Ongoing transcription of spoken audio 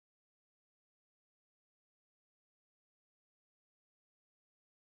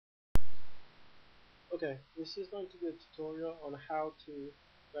Okay, this is going to be a tutorial on how to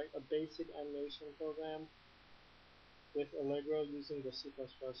write a basic animation program with Allegro using the C++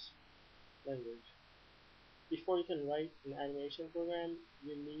 language. Before you can write an animation program,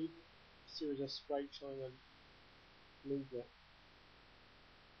 you need a series of sprites showing a movement.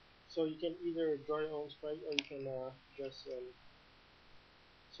 So you can either draw your own sprite or you can just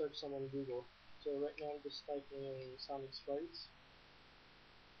search some on Google. So right now I'm just typing in Sonic sprites.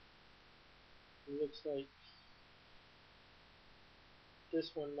 It looks like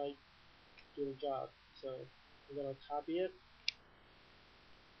this one might do the job. So I'm going to copy it,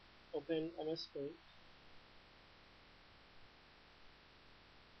 open MS Paint,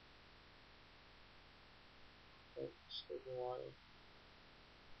 just taking a while,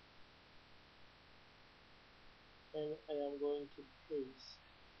 and I am going to paste.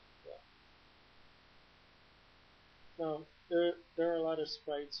 Yeah. Now there are a lot of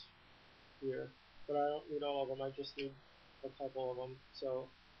sprites here, but I don't need all of them. I just need a couple of them. So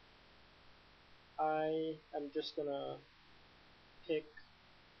I am just gonna pick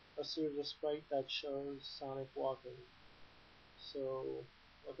a series of sprites that shows Sonic walking. So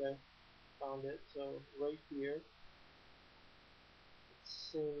okay, found it. So right here, it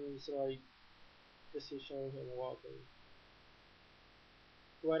seems like this is showing him walking.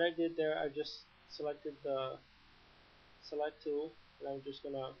 What I did there, I just selected the select tool, and I'm just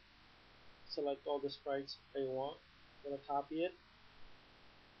gonna select all the sprites I want. I'm gonna copy it.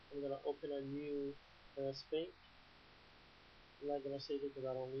 I'm gonna open a new MS Paint. I'm not gonna save it because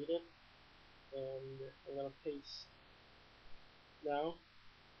I don't need it, and I'm gonna paste. Now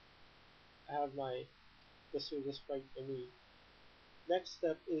I have the series of sprite I need. Next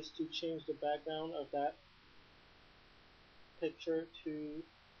step is to change the background of that picture to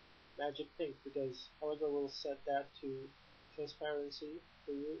magic pink, because however will set that to transparency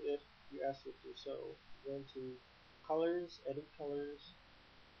for you if you ask it to. So go into colors, edit colors,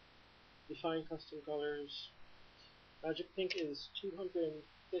 define custom colors. Magic pink is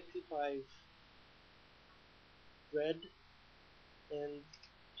 255 red and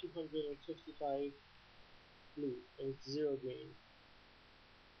 255 blue, and it's 0 green.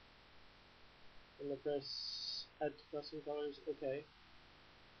 I'm gonna press add to custom colors. Okay.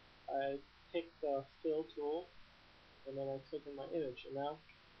 I pick the fill tool, and then I click on my image, and now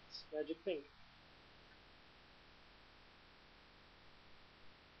it's magic pink.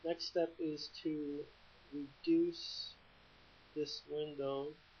 Next step is to reduce this window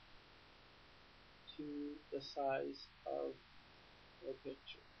to the size of the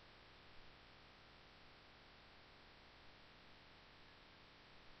picture.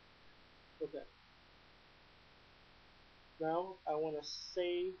 Okay. Now I want to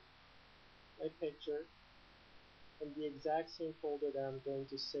save my picture in the exact same folder that I'm going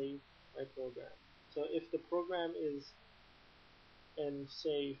to save my program. So if the program is in,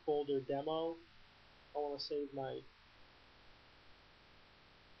 say, folder demo, I want to save my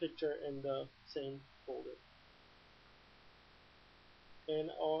picture in the same folder.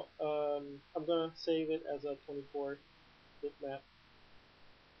 And I'm going to save it as a 24 bitmap.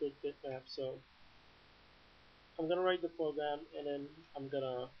 So I'm going to write the program, and then I'm going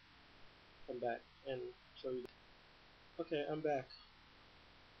to come back and show you. Okay, I'm back.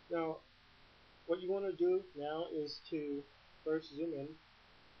 Now, what you want to do now is to first zoom in,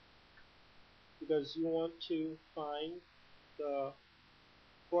 because you want to find the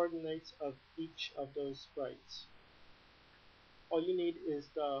coordinates of each of those sprites. All you need is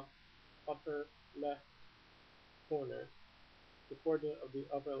the upper left corner, the coordinate of the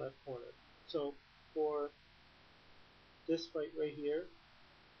upper left corner. So for this sprite right here,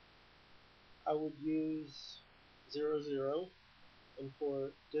 I would use 0, 0, and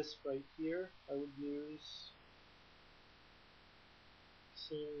for this sprite here, I would use,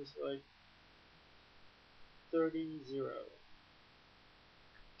 seems like 30, 0.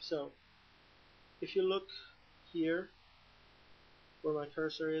 So if you look here where my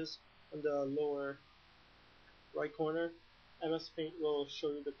cursor is on the lower right corner, MS Paint will show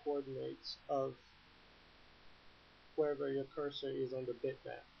you the coordinates of wherever your cursor is on the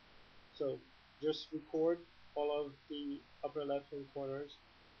bitmap. So just record all of the upper left hand corners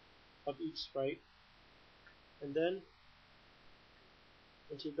of each sprite, and then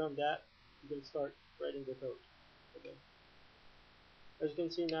once you've done that, you can start writing the code. Okay. As you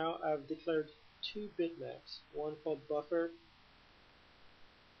can see now, I've declared two bitmaps, one called buffer.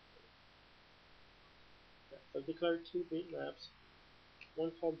 I've declared two bitmaps,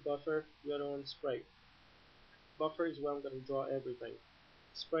 one called buffer, the other one sprite. Buffer is where I'm going to draw everything.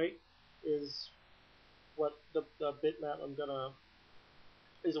 Sprite is what the bitmap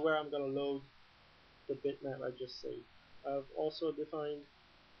is where I'm gonna load the bitmap I just saved. I've also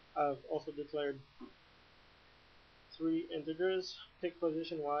declared three integers: pick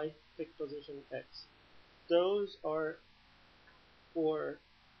position y, pick position x. Those are for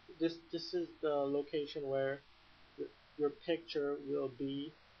this is the location where your picture will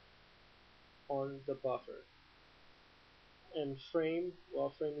be on the buffer. And frame,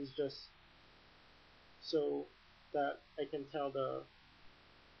 well, frame is just so that I can tell the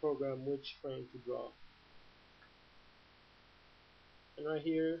program which frame to draw. And right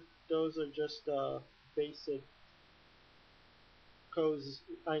here, those are just the basic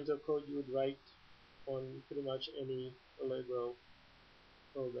lines of code you would write on pretty much any Allegro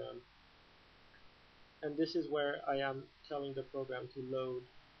program. And this is where I am telling the program to load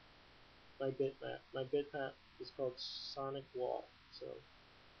my bitmap. My bitmap is called Sonic Wall. So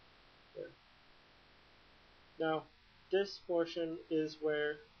there. Now this portion is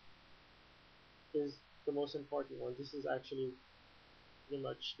the most important one. This is actually pretty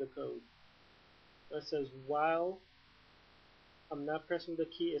much the code. It says while I'm not pressing the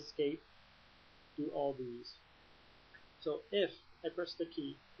key escape, do all these. So if I press the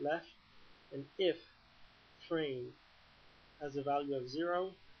key left, and if frame has a value of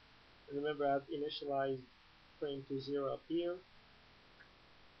 0, and remember I've initialized frame to 0 up here.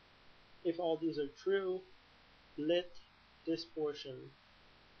 If all these are true, lit this portion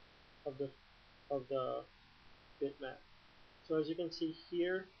of the bitmap. So as you can see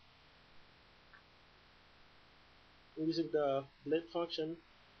here, using the lit function,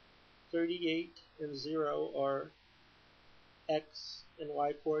 38 and 0 are x and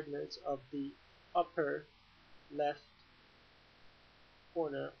y coordinates of the upper left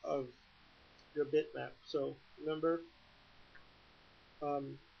corner of your bitmap. So remember,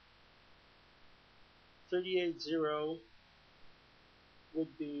 38 0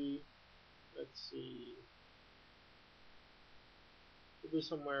 would be, let's see, would be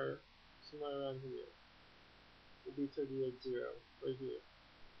somewhere around here. Would be 38 0 right here.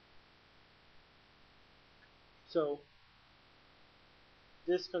 So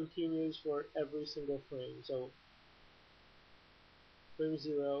this continues for every single frame. So frame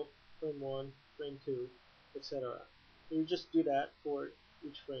 0, frame 1, frame 2, etc. You just do that for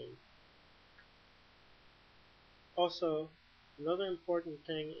each frame. Also, another important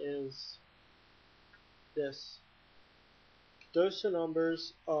thing is this. Those two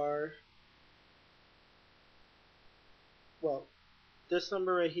numbers are, well, this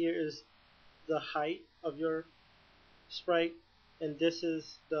number right here is the height of your sprite, and this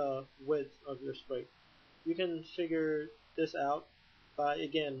is the width of your sprite. You can figure this out by,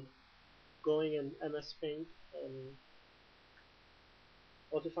 again, going in MS Paint, and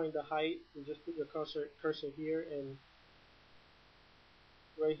to find the height, you just put your cursor here, and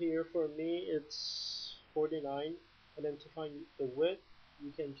right here for me it's 49, and then to find the width,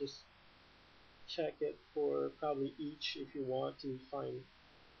 you can just check it for probably each if you want to find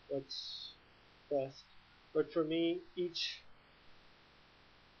what's best. But for me, each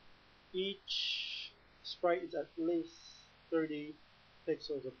sprite is at least 30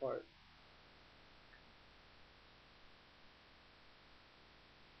 pixels apart.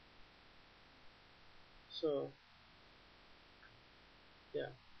 So yeah,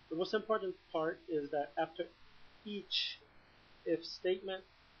 the most important part is that after each if statement,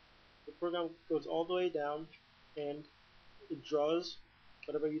 the program goes all the way down and it draws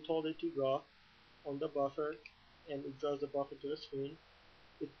whatever you told it to draw on the buffer, and it draws the buffer to the screen.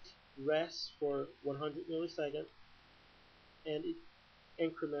 It rests for 100 milliseconds, and it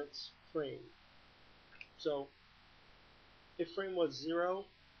increments frame. So if frame was 0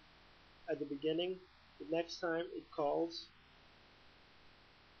 at the beginning, the next time it calls,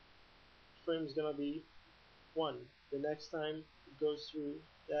 frame is gonna be 1. The next time it goes through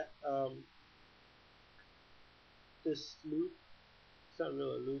that this loop, it's not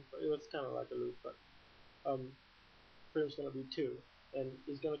really a loop, but it was kind of like a loop, but frame is gonna be 2, and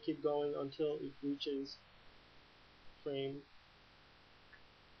it's gonna keep going until it reaches frame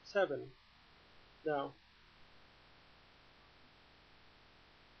 7. Now,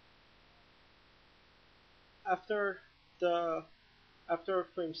 after the after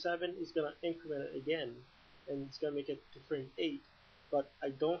frame 7, it's gonna increment it again, and it's gonna make it to frame 8. But I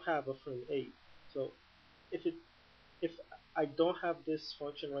don't have a frame 8, so if I don't have this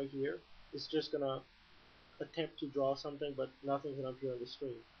function right here, it's just gonna attempt to draw something, but nothing's gonna appear on the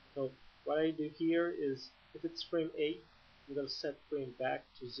screen. So what I do here is, if it's frame 8, I'm gonna set frame back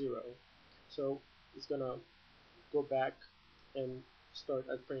to 0. So it's gonna go back and start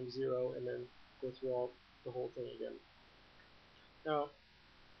at frame 0 and then go through the whole thing again. Now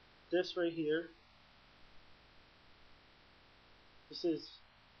this right here This is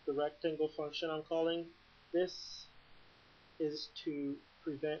the rectangle function I'm calling. This is to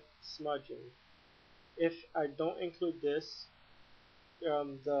prevent smudging. If I don't include this,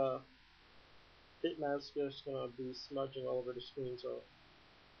 the bitmap's just gonna be smudging all over the screen. So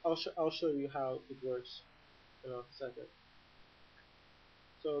I'll show you how it works in a second.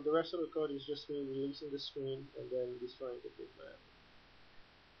 So the rest of the code is just me releasing the screen and then destroying the bitmap.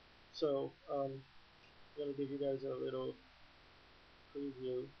 So I'm gonna give you guys a little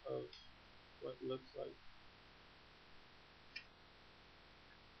preview of what it looks like.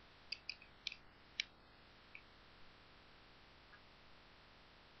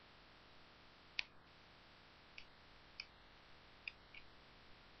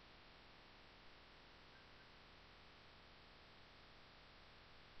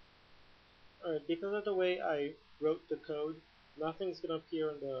 Alright, because of the way I wrote the code, nothing's gonna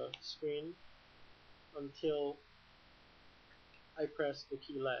appear on the screen until I press the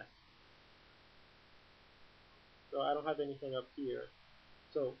key left. So I don't have anything up here.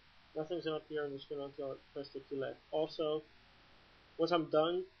 So nothing's gonna appear on the screen until I press the key left. Also, once I'm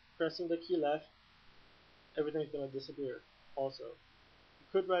done pressing the key left, everything's gonna disappear. Also, you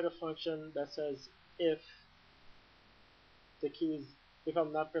could write a function that says if the key is, if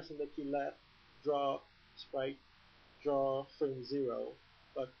I'm not pressing the key left, draw sprite, draw frame 0,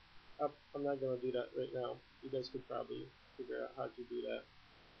 but I'm not gonna do that right now. You guys could probably figure out how to do that.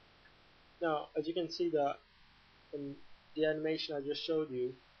 Now, as you can see, in the animation I just showed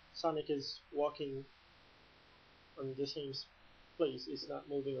you, Sonic is walking on the same place. It's not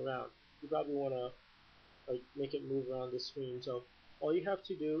moving around. You probably want to make it move around the screen. So all you have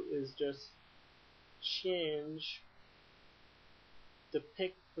to do is just change the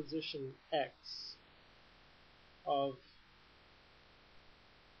pick position X of,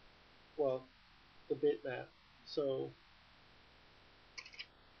 well, the bitmap. So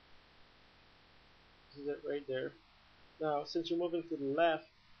this is it right there. Now, since you're moving to the left,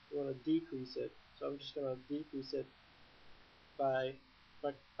 you want to decrease it. So I'm just going to decrease it by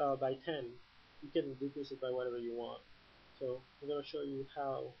 10. You can decrease it by whatever you want. So I'm going to show you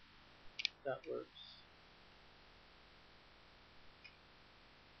how that works.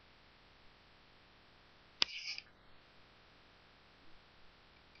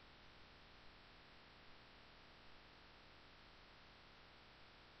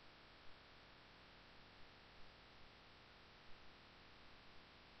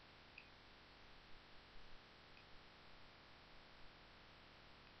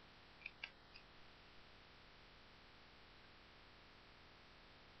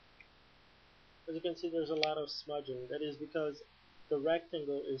 As you can see, there's a lot of smudging. That is because the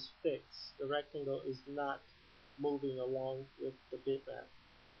rectangle is fixed. The rectangle is not moving along with the bitmap.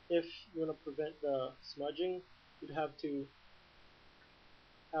 If you want to prevent the smudging, you'd have to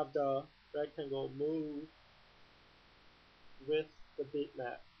have the rectangle move with the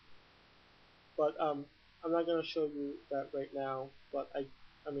bitmap. But I'm not going to show you that right now. But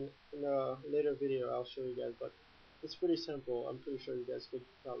I mean, in a later video, I'll show you guys. But it's pretty simple. I'm pretty sure you guys could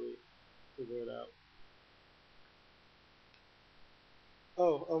probably figure it out.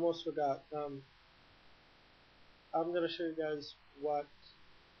 Oh, almost forgot. I'm gonna show you guys what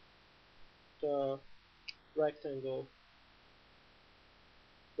the rectangle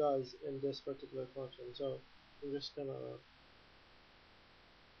does in this particular function. So I'm just gonna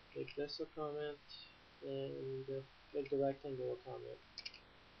make this a comment and make the rectangle a comment.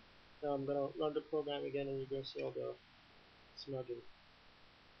 Now I'm gonna run the program again and you're gonna see all the smudging.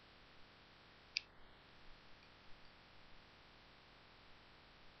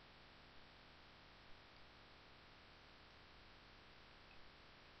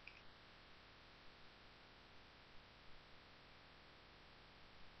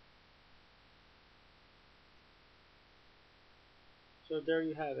 So there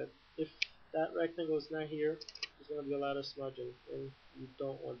you have it. If that rectangle is not here, there's gonna be a lot of smudging and you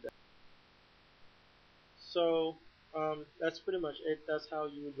don't want that. So that's pretty much it. That's how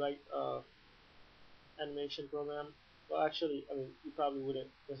you would write animation program. Well, actually, I mean, you probably wouldn't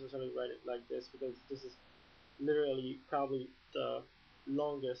necessarily write it like this because this is literally probably the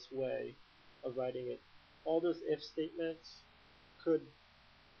longest way of writing it. All those if statements could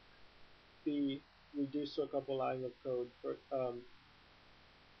be reduced to a couple lines of code.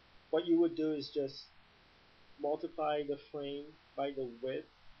 What you would do is just multiply the frame by the width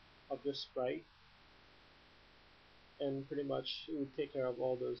of the sprite, and pretty much it would take care of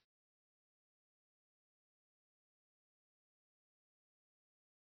all those